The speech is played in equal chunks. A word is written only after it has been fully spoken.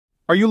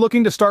Are you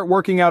looking to start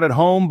working out at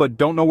home but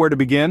don't know where to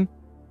begin?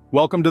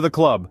 Welcome to the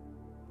club.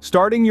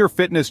 Starting your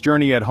fitness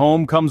journey at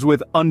home comes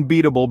with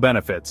unbeatable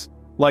benefits,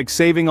 like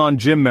saving on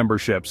gym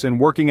memberships and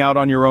working out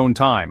on your own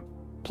time.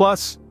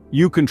 Plus,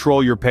 you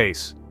control your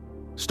pace.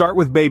 Start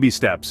with baby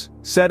steps,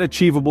 set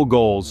achievable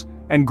goals,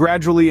 and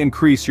gradually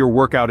increase your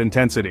workout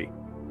intensity.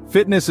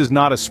 Fitness is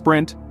not a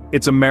sprint,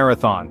 it's a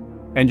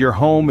marathon, and your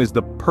home is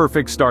the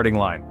perfect starting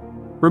line.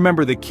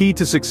 Remember, the key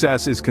to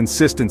success is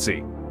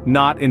consistency,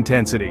 not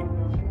intensity.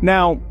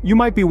 Now, you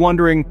might be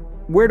wondering,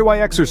 where do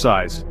I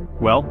exercise?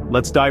 Well,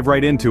 let's dive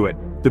right into it.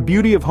 The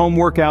beauty of home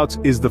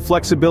workouts is the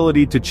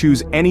flexibility to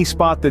choose any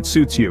spot that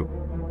suits you.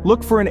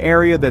 Look for an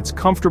area that's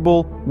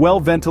comfortable,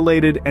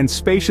 well-ventilated, and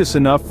spacious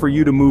enough for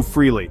you to move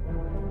freely.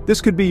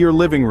 This could be your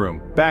living room,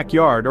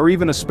 backyard, or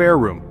even a spare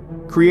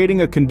room.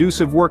 Creating a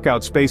conducive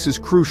workout space is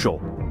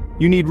crucial.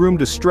 You need room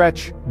to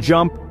stretch,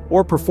 jump,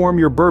 or perform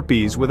your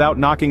burpees without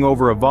knocking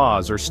over a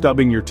vase or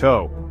stubbing your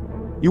toe.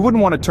 You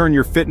wouldn't want to turn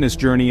your fitness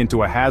journey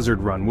into a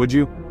hazard run, would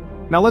you?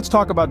 Now let's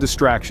talk about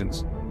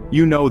distractions.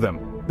 You know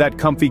them. That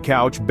comfy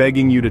couch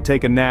begging you to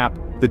take a nap,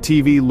 the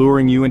TV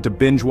luring you into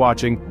binge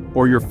watching,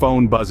 or your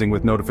phone buzzing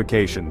with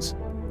notifications.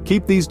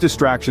 Keep these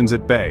distractions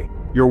at bay.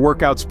 Your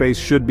workout space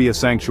should be a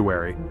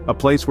sanctuary, a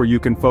place where you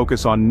can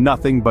focus on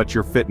nothing but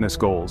your fitness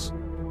goals.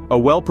 A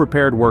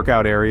well-prepared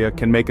workout area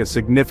can make a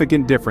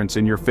significant difference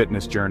in your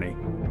fitness journey.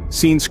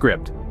 Scene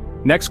script.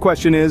 Next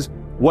question is,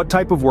 what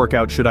type of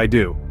workout should I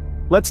do?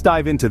 Let's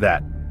dive into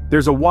that.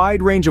 There's a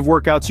wide range of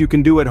workouts you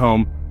can do at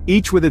home,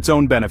 each with its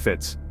own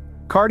benefits.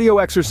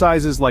 Cardio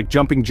exercises like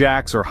jumping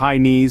jacks or high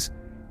knees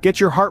get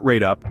your heart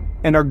rate up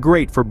and are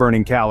great for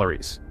burning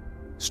calories.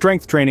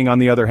 Strength training, on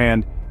the other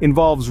hand,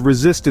 involves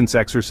resistance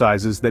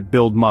exercises that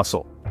build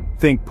muscle.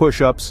 Think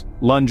push-ups,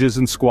 lunges,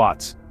 and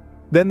squats.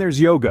 Then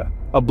there's yoga,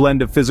 a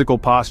blend of physical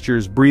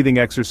postures, breathing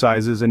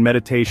exercises, and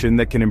meditation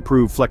that can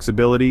improve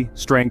flexibility,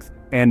 strength,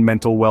 and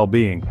mental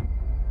well-being.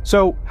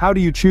 So, how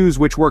do you choose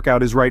which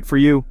workout is right for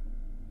you?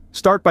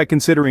 Start by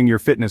considering your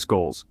fitness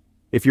goals.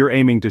 If you're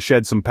aiming to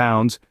shed some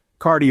pounds,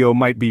 cardio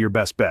might be your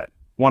best bet.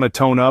 Want to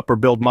tone up or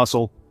build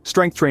muscle?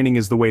 Strength training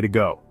is the way to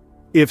go.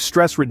 If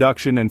stress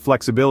reduction and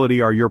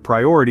flexibility are your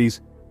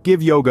priorities,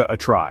 give yoga a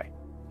try.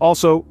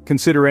 Also,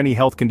 consider any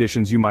health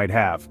conditions you might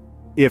have.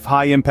 If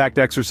high-impact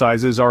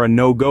exercises are a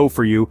no-go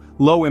for you,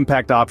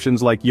 low-impact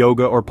options like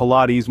yoga or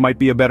Pilates might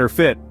be a better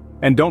fit.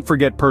 And don't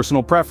forget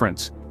personal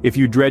preference. If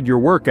you dread your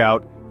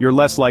workout, you're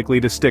less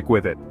likely to stick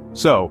with it.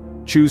 So,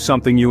 choose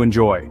something you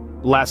enjoy.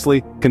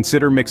 Lastly,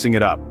 consider mixing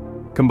it up.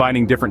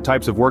 Combining different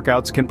types of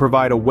workouts can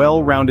provide a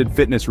well-rounded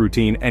fitness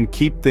routine and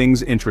keep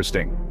things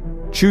interesting.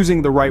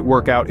 Choosing the right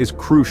workout is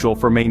crucial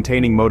for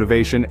maintaining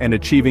motivation and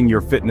achieving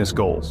your fitness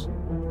goals.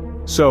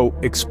 So,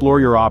 explore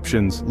your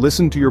options,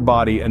 listen to your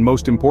body, and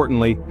most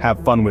importantly,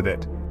 have fun with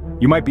it.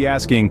 You might be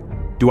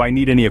asking, do I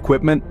need any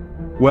equipment?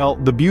 Well,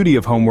 the beauty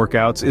of home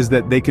workouts is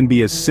that they can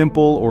be as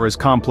simple or as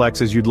complex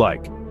as you'd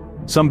like.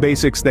 Some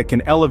basics that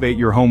can elevate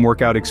your home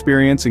workout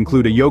experience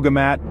include a yoga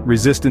mat,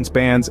 resistance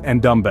bands,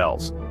 and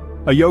dumbbells.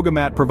 A yoga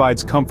mat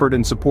provides comfort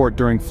and support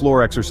during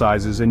floor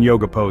exercises and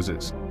yoga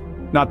poses.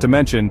 Not to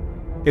mention,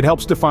 it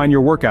helps define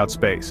your workout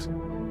space.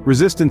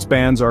 Resistance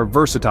bands are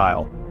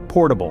versatile,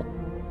 portable,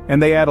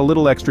 and they add a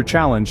little extra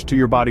challenge to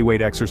your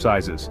bodyweight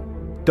exercises.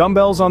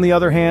 Dumbbells, on the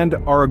other hand,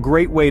 are a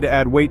great way to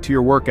add weight to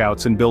your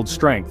workouts and build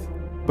strength.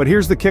 But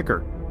here's the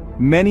kicker.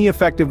 Many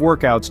effective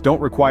workouts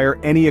don't require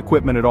any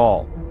equipment at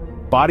all.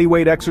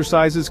 Bodyweight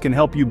exercises can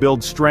help you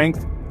build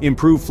strength,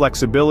 improve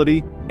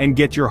flexibility, and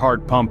get your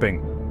heart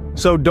pumping.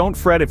 So don't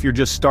fret if you're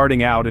just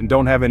starting out and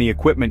don't have any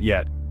equipment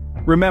yet.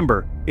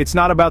 Remember, it's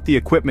not about the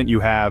equipment you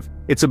have,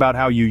 it's about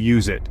how you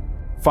use it.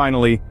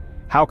 Finally,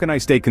 how can I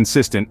stay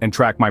consistent and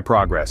track my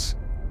progress?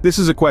 This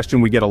is a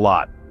question we get a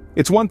lot.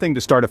 It's one thing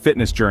to start a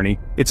fitness journey,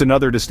 it's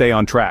another to stay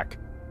on track.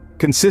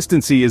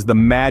 Consistency is the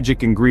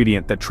magic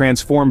ingredient that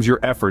transforms your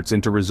efforts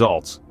into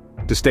results.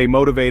 To stay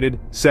motivated,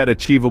 set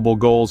achievable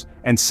goals,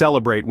 and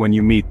celebrate when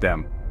you meet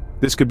them.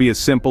 This could be as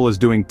simple as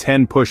doing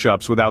 10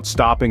 push-ups without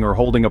stopping or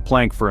holding a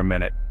plank for a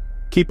minute.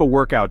 Keep a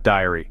workout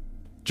diary.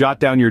 Jot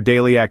down your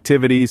daily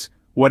activities,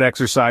 what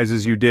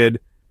exercises you did,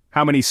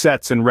 how many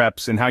sets and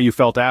reps, and how you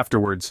felt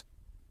afterwards.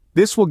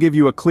 This will give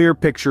you a clear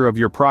picture of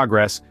your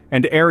progress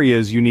and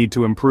areas you need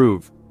to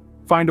improve.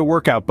 Find a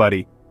workout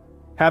buddy.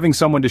 Having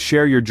someone to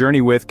share your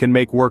journey with can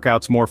make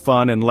workouts more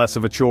fun and less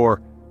of a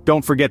chore.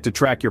 Don't forget to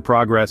track your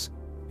progress.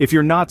 If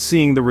you're not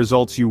seeing the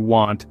results you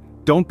want,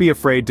 don't be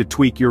afraid to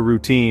tweak your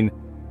routine.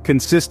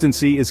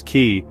 Consistency is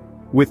key.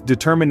 With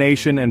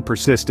determination and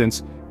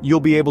persistence,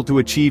 you'll be able to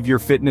achieve your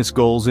fitness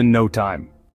goals in no time.